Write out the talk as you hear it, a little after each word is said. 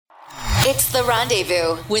It's The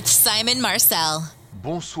Rendezvous with Simon Marcel.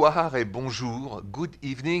 Bonsoir et bonjour, good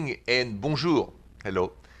evening and bonjour.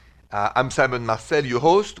 Hello. I'm Simon Marcel, your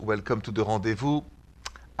host. Welcome to The Rendezvous.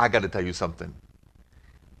 I gotta tell you something.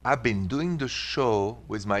 I've been doing the show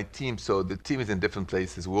with my team, so the team is in different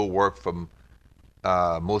places. We all work from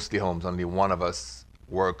mostly homes. Only one of us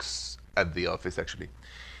works at the office, actually.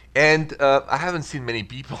 And I haven't seen many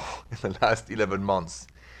people in the last 11 months.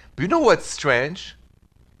 But you know what's strange?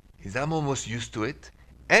 Is I'm almost used to it.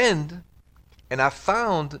 And I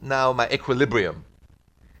found now my equilibrium.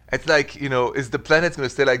 It's like, is the planet going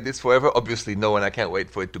to stay like this forever? Obviously, no, and I can't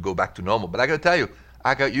wait for it to go back to normal. But I got to tell you,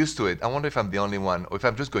 I got used to it. I wonder if I'm the only one or if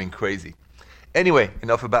I'm just going crazy. Anyway,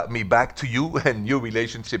 enough about me. Back to you and your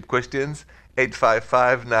relationship questions.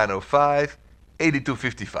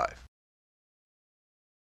 855-905-8255.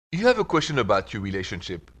 You have a question about your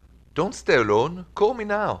relationship? Don't stay alone. Call me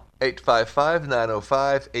now.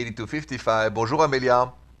 855-905-8255. Bonjour,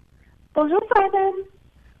 Amelia. Bonjour, Simon.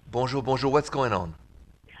 Bonjour, bonjour. What's going on?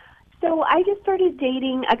 So I just started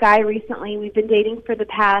dating a guy recently. We've been dating for the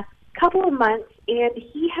past couple of months, and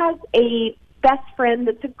he has a best friend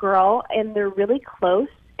that's a girl, and they're really close,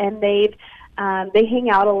 and they hang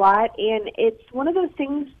out a lot, and it's one of those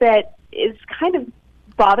things that is kind of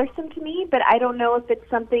bothersome to me, but I don't know if it's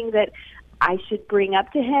something that I should bring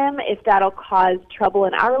up to him, if that'll cause trouble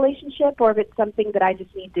in our relationship, or if it's something that I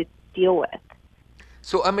just need to deal with.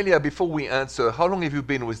 So, Amelia, before we answer, how long have you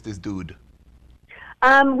been with this dude?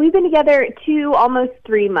 We've been together almost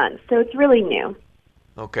 3 months, so it's really new.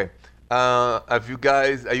 Okay. Are you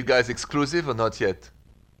guys exclusive or not yet?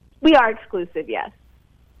 We are exclusive, yes.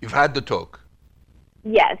 You've had the talk?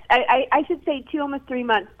 Yes. I should say almost 3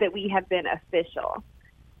 months that we have been official.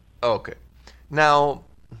 Okay. Now,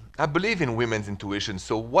 I believe in women's intuition.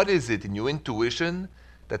 So what is it in your intuition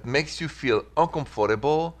that makes you feel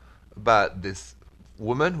uncomfortable about this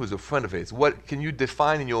woman who's a friend of his? What can you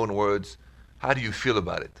define in your own words? How do you feel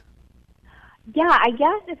about it? Yeah, I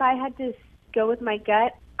guess if I had to go with my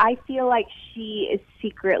gut, I feel like she is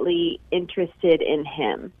secretly interested in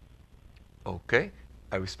him. Okay,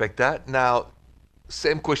 I respect that. Now,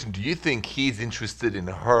 same question. Do you think he's interested in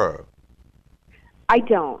her? I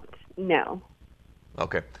don't, no.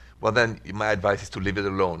 Okay. Well, then my advice is to leave it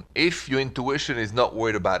alone. If your intuition is not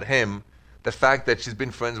worried about him, the fact that she's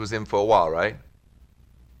been friends with him for a while, right?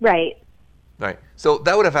 Right. Right. So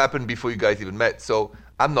that would have happened before you guys even met. So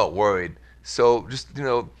I'm not worried. So just,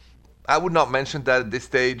 I would not mention that at this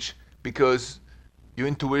stage because your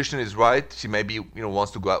intuition is right. She maybe,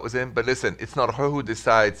 wants to go out with him. But listen, it's not her who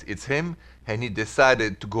decides, it's him. And he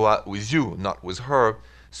decided to go out with you, not with her.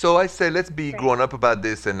 So I say, let's be grown up about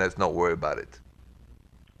this and let's not worry about it.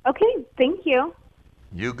 Okay, thank you.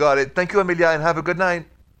 You got it. Thank you, Amelia, and have a good night.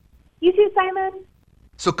 You too, Simon.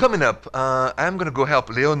 So coming up, I'm going to go help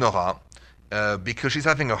Leonora because she's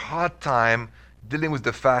having a hard time dealing with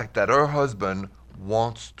the fact that her husband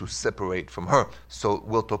wants to separate from her. So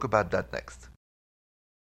we'll talk about that next.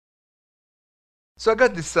 So I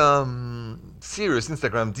got this serious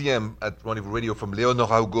Instagram DM at Rendezvous Radio from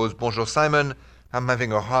Leonora who goes, Bonjour Simon, I'm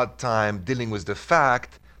having a hard time dealing with the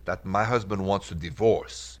fact that my husband wants to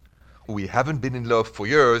divorce. We haven't been in love for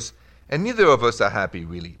years, and neither of us are happy,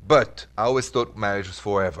 really. But I always thought marriage was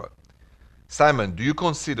forever. Simon, do you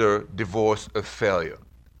consider divorce a failure?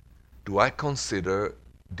 Do I consider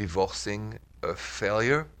divorcing a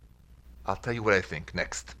failure? I'll tell you what I think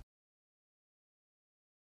next.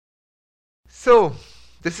 So,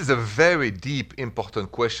 this is a very deep,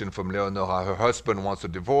 important question from Leonora. Her husband wants a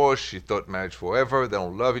divorce. She thought marriage forever. They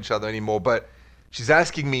don't love each other anymore. But she's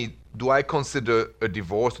asking me, do I consider a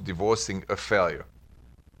divorce or divorcing a failure?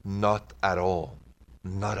 Not at all.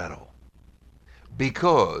 Not at all.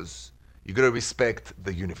 Because you got to respect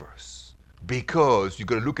the universe. Because you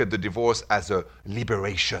got to look at the divorce as a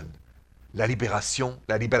liberation. La liberación,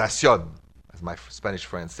 as my Spanish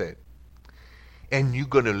friend said. And you're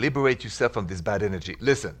going to liberate yourself from this bad energy.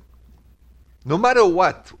 Listen, no matter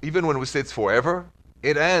what, even when we say it's forever,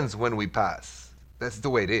 it ends when we pass. That's the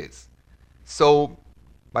way it is. So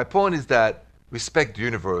my point is that respect the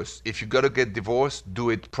universe. If you got to get divorced, do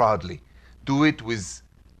it proudly. Do it with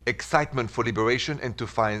excitement for liberation and to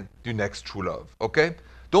find your next true love, okay?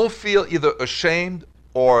 Don't feel either ashamed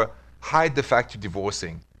or hide the fact you're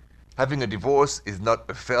divorcing. Having a divorce is not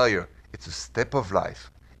a failure. It's a step of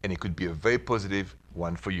life, and it could be a very positive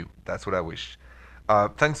one for you. That's what I wish.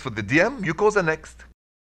 Thanks for the DM. Your calls are next.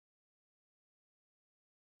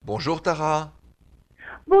 Bonjour, Tara.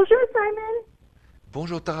 Bonjour, Simon.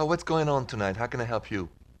 Bonjour, Tara. What's going on tonight? How can I help you?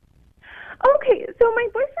 Okay, so my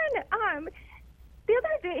boyfriend, the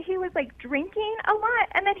other day he was like drinking a lot,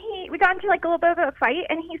 and then he we got into like a little bit of a fight,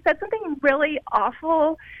 and he said something really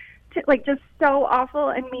awful, like just so awful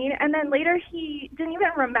and mean. And then later he didn't even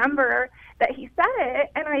remember that he said it,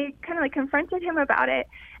 and I kind of like confronted him about it,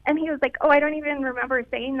 and he was like, "Oh, I don't even remember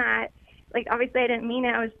saying that. Like obviously I didn't mean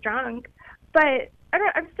it. I was drunk." But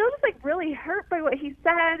I'm still just like really hurt by what he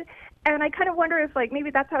said, and I kind of wonder if like maybe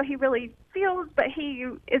that's how he really feels, but he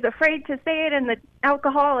is afraid to say it, and the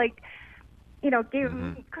alcohol like gave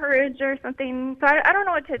him courage or something. So I don't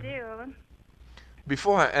know what to do.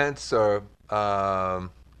 Before I answer,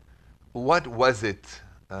 what was it?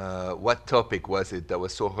 What topic was it that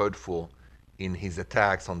was so hurtful in his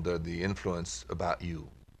attacks under the influence about you?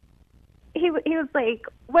 He was like,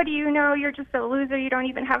 "What do you know? You're just a loser. You don't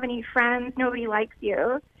even have any friends. Nobody likes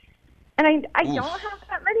you." And I don't have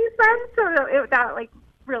that many friends, so that like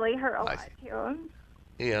really hurt a lot too.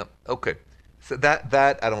 Yeah. Okay. So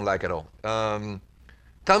that I don't like at all.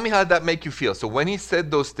 Tell me how that make you feel. So when he said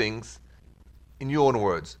those things, in your own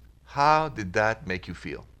words, how did that make you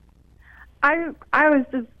feel? I was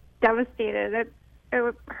just devastated.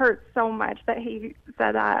 It hurt so much that he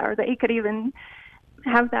said that, or that he could even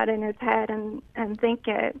have that in his head and think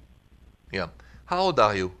it. Yeah. How old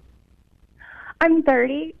are you? I'm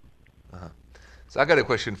 30. So I got a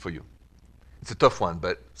question for you. It's a tough one,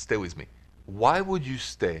 but stay with me. Why would you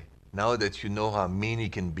stay now that you know how mean he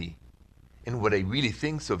can be and what he really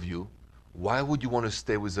thinks of you? Why would you want to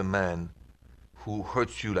stay with a man who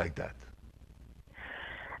hurts you like that?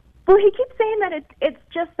 Well, he keeps saying that it's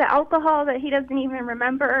just the alcohol, that he doesn't even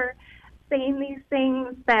remember saying these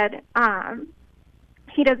things, that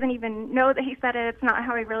he doesn't even know that he said it. It's not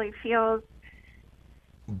how he really feels.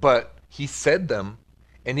 But he said them,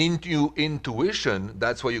 and in your intuition,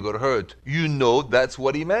 that's why you got hurt. You know that's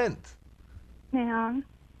what he meant. Yeah.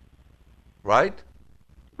 Right?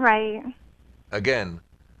 Right. Again,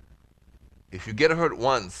 if you get hurt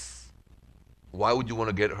once, why would you want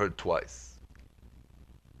to get hurt twice?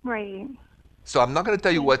 Right. So I'm not going to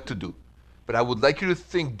tell you what to do, but I would like you to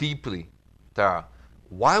think deeply, Tara.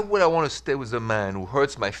 Why would I want to stay with a man who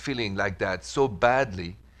hurts my feeling like that so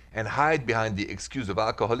badly and hide behind the excuse of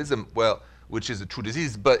alcoholism, well, which is a true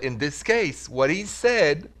disease? But in this case, what he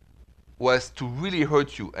said was to really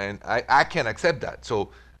hurt you, and I can't accept that.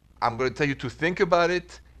 So I'm going to tell you to think about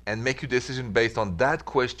it and make your decision based on that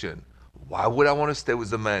question. Why would I want to stay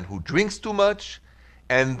with a man who drinks too much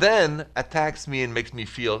and then attacks me and makes me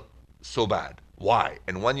feel so bad? Why?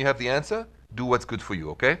 And when you have the answer, do what's good for you,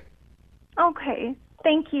 okay? Okay.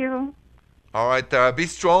 Thank you. All right, Tara, be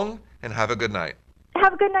strong and have a good night.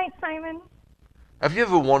 Have a good night, Simon. Have you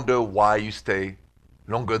ever wondered why you stay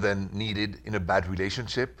longer than needed in a bad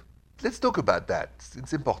relationship? Let's talk about that.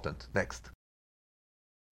 It's important. Next.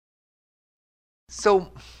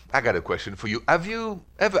 So, I got a question for you. Have you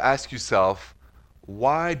ever asked yourself,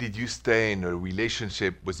 why did you stay in a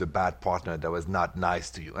relationship with a bad partner that was not nice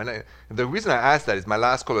to you? And the reason I asked that is my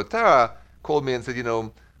last caller, Tara, called me and said,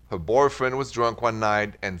 her boyfriend was drunk one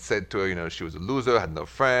night and said to her, she was a loser, had no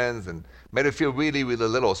friends, and made her feel really, really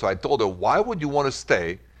little. So I told her, why would you want to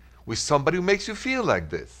stay with somebody who makes you feel like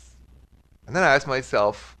this? And then I asked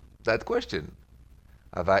myself that question.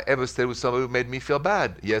 Have I ever stayed with somebody who made me feel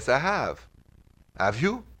bad? Yes, I have. Have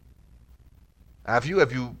you? Have you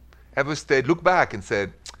ever stayed, look back and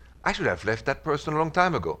said, I should have left that person a long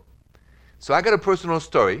time ago? So I got a personal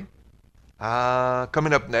story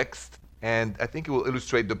coming up next, and I think it will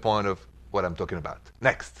illustrate the point of what I'm talking about.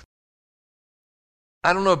 Next.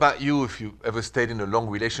 I don't know about you if you ever stayed in a long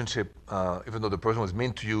relationship, even though the person was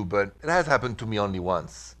mean to you, but it has happened to me only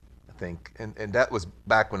once, I think. And that was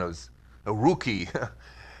back when I was a rookie,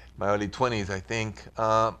 my early 20s, I think.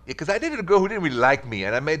 Because I dated a girl who didn't really like me,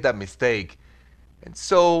 and I made that mistake. And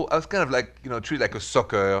so I was kind of like, treated like a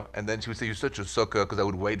sucker. And then she would say, you're such a sucker, because I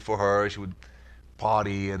would wait for her. She would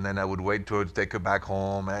party, and then I would wait for her to take her back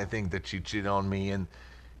home. And I think that she cheated on me. And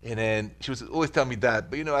then she was always telling me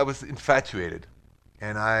that. But, I was infatuated.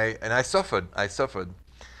 And I suffered.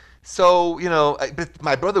 So, but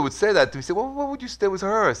my brother would say that to me. He said, well, why would you stay with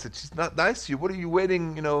her? I said, she's not nice to you. What are you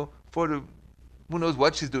waiting, for who knows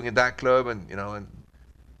what she's doing in that club? And,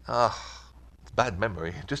 it's bad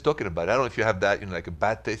memory. Just talking about it. I don't know if you have that, like a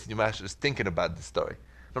bad taste in your mouth just thinking about this story.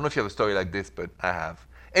 I don't know if you have a story like this, but I have.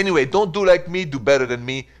 Anyway, don't do like me, do better than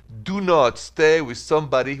me. Do not stay with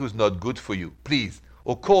somebody who's not good for you, please.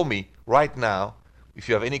 Or call me right now if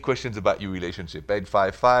you have any questions about your relationship.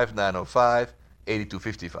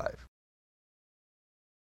 855-905-8255.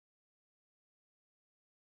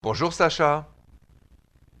 Bonjour, Sacha.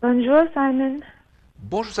 Bonjour, Simon.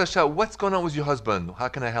 Bonjour, Sacha. What's going on with your husband? How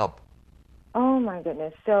can I help? Oh my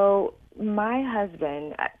goodness. So my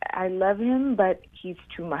husband, I love him, but he's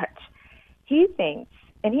too much. He thinks,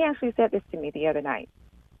 and he actually said this to me the other night,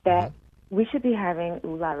 that we should be having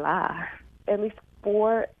ooh la la at least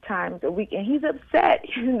 4 times a week. And he's upset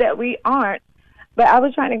that we aren't. But I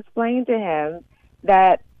was trying to explain to him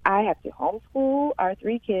that I have to homeschool our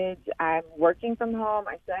 3 kids. I'm working from home.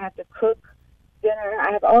 I still have to cook dinner.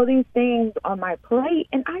 I have all these things on my plate.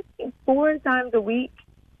 And I think 4 times a week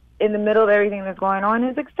in the middle of everything that's going on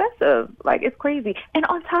is excessive. Like, it's crazy. And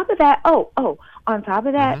on top of that, on top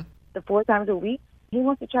of that, the 4 times a week, he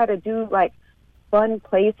wants to try to do, like, fun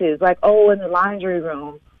places, like, in the laundry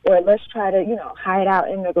room, or let's try to, hide out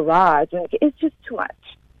in the garage. And it's just too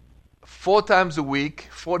much. 4 times a week,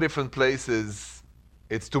 4 different places,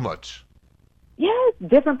 it's too much. Yes,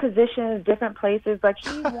 different positions, different places. Like,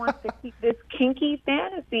 he wants to keep this kinky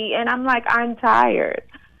fantasy, and I'm like, I'm tired.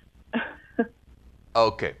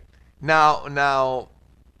 Okay. Now,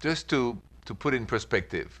 just to put in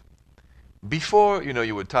perspective, before,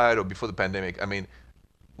 you were tired, or before the pandemic, I mean,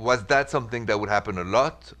 was that something that would happen a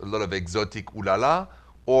lot of exotic ooh la la,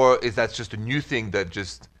 or is that just a new thing that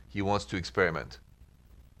just he wants to experiment?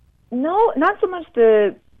 No, not so much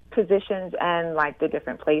the positions and, like, the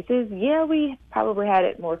different places. Yeah, we probably had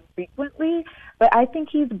it more frequently, but I think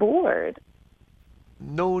he's bored.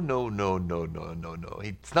 No.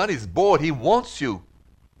 It's not his bored. He wants you.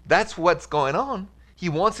 That's what's going on. He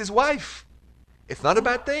wants his wife. It's not a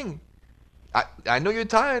bad thing. I know you're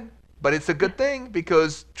tired, but it's a good thing,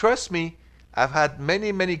 because trust me, I've had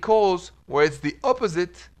many calls where it's the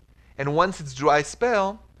opposite. And once it's dry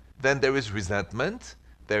spell, then there is resentment,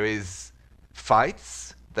 there is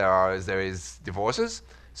fights, there is divorces.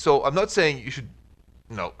 So I'm not saying you should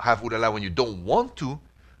have ooh la la when you don't want to,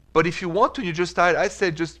 but if you want to and you're just tired, I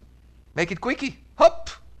say just make it quickie. Hop!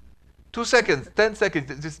 2 seconds, 10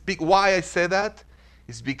 seconds. Why I say that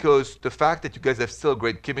is because the fact that you guys have still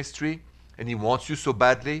great chemistry and he wants you so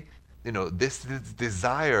badly, this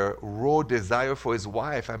desire, raw desire for his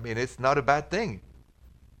wife, I mean, it's not a bad thing.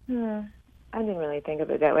 I didn't really think of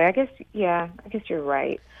it that way. I guess you're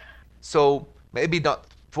right. So maybe not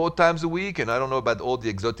 4 times a week, and I don't know about all the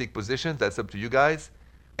exotic positions. That's up to you guys.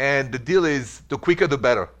 And the deal is, the quicker the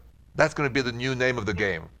better. That's going to be the new name of the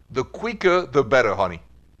game. The quicker the better, honey.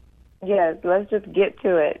 Yes, let's just get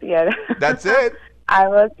to it. Yeah. That's it. I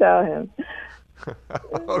will tell him.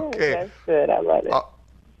 Okay. That's good. I love it.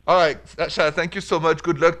 All right, Shara, thank you so much.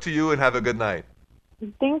 Good luck to you and have a good night.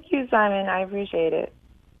 Thank you, Simon. I appreciate it.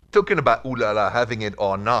 Talking about ooh la la, having it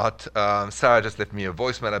or not, Sarah just left me a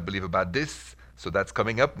voicemail, I believe, about this. So that's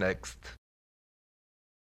coming up next.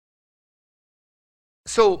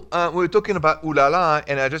 So we were talking about ooh la la,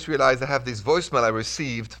 and I just realized I have this voicemail I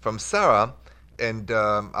received from Sarah, and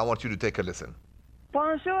I want you to take a listen.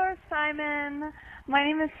 Bonjour, Simon. My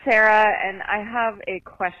name is Sarah, and I have a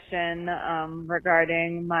question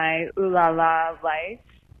regarding my ooh la la life.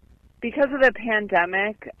 Because of the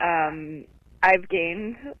pandemic, I've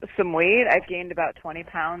gained some weight. I've gained about 20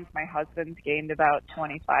 pounds. My husband's gained about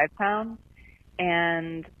 25 pounds.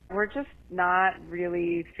 And we're just not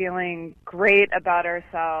really feeling great about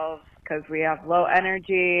ourselves because we have low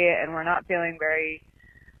energy and we're not feeling very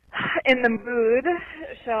in the mood,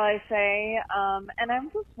 shall I say. And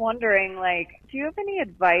I'm just wondering, do you have any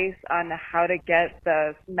advice on how to get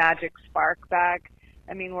the magic spark back?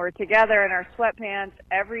 I mean, we're together in our sweatpants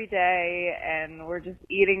every day, and we're just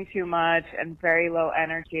eating too much and very low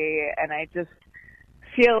energy, and I just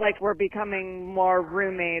feel like we're becoming more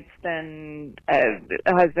roommates than a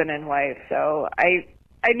husband and wife. So I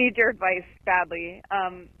need your advice badly.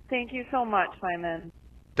 Thank you so much, Simon.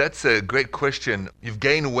 That's a great question. You've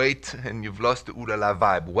gained weight and you've lost the ooh la la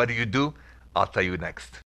vibe. What do? I'll tell you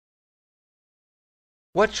next.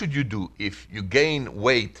 What should you do if you gain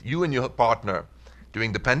weight, you and your partner,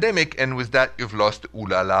 during the pandemic, and with that you've lost the ooh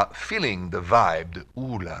la la feeling, the vibe, the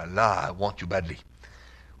ooh la la, I want you badly?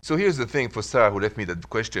 So here's the thing for Sarah, who left me that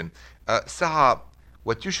question. Sarah,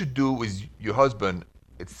 what you should do with your husband,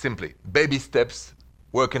 it's simply baby steps,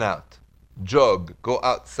 working out, jog, go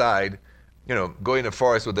outside, go in a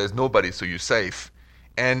forest where there's nobody so you're safe.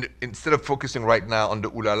 And instead of focusing right now on the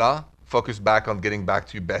ooh la la, focus back on getting back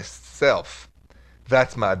to your best self.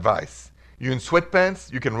 That's my advice. You're in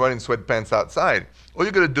sweatpants, you can run in sweatpants outside. All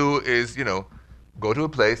you're going to do is, go to a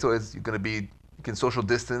place where you can social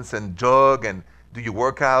distance and jog and do your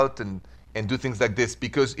workout and do things like this.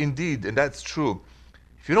 Because indeed, and that's true,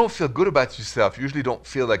 if you don't feel good about yourself, you usually don't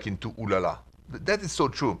feel like into ooh la la. That is so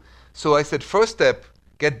true. So I said, first step,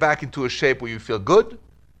 get back into a shape where you feel good.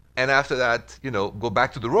 And after that, go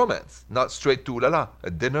back to the romance, not straight to ooh la la. A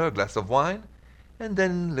dinner, a glass of wine, and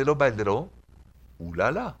then little by little, Ooh la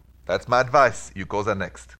la. That's my advice. You call that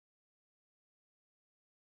next.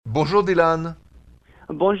 Bonjour Dylan.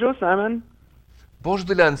 Bonjour, Simon. Bonjour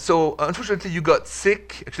Dylan. So, unfortunately, you got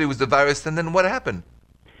sick, actually, with the virus, and then what happened?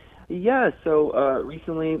 Yeah, so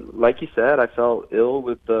recently, like you said, I fell ill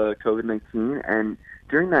with COVID-19, and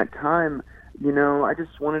during that time, I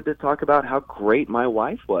just wanted to talk about how great my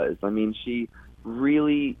wife was. I mean, she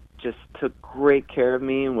really just took great care of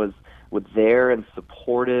me and was there and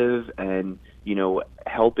supportive and,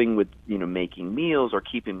 helping with, making meals or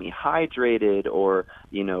keeping me hydrated or,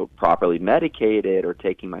 properly medicated or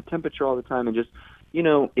taking my temperature all the time. And just,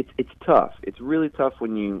 it's tough. It's really tough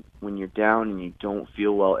when you're down and you don't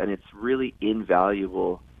feel well. And it's really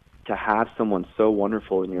invaluable to have someone so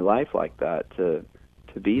wonderful in your life like that to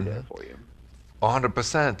be there for you.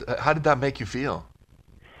 100%. How did that make you feel?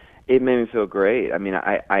 It made me feel great. I mean,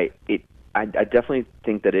 I definitely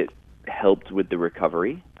think that it helped with the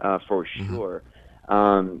recovery, for sure.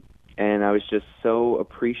 And I was just so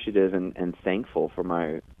appreciative and thankful for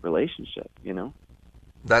my relationship,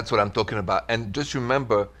 That's what I'm talking about. And just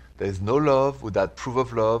remember, there's no love without proof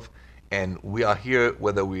of love. And we are here,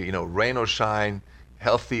 whether we, rain or shine,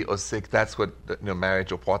 healthy or sick. That's what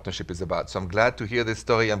marriage or partnership is about. So I'm glad to hear this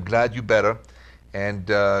story. I'm glad you're better. And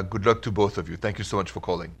good luck to both of you. Thank you so much for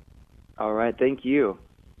calling. All right. Thank you.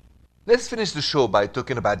 Let's finish the show by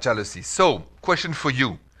talking about jealousy. So, question for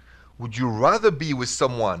you. Would you rather be with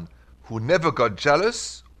someone who never got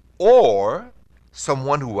jealous or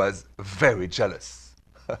someone who was very jealous?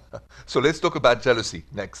 So let's talk about jealousy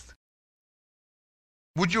next.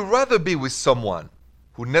 Would you rather be with someone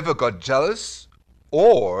who never got jealous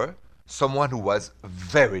or someone who was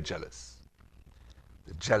very jealous?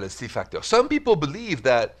 The jealousy factor. Some people believe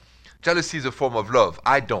that jealousy is a form of love.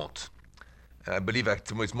 I don't. I believe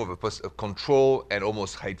it's more of a control and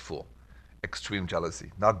almost hateful. Extreme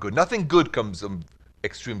jealousy. Not good. Nothing good comes from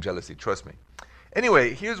extreme jealousy. Trust me.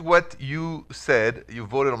 Anyway, here's what you said. You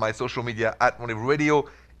voted on my social media at Rendezvous Radio.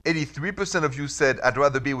 83% of you said, I'd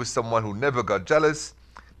rather be with someone who never got jealous.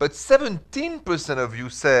 But 17% of you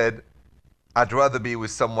said, I'd rather be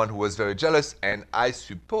with someone who was very jealous. And I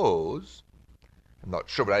suppose, I'm not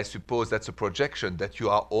sure, but I suppose that's a projection that you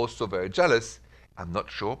are also very jealous. I'm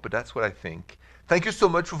not sure, but that's what I think. Thank you so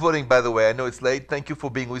much for voting, by the way. I know it's late. Thank you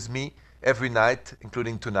for being with me every night,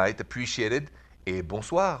 including tonight. Appreciate it. Et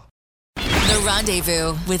bonsoir. The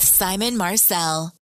Rendezvous with Simon Marcel.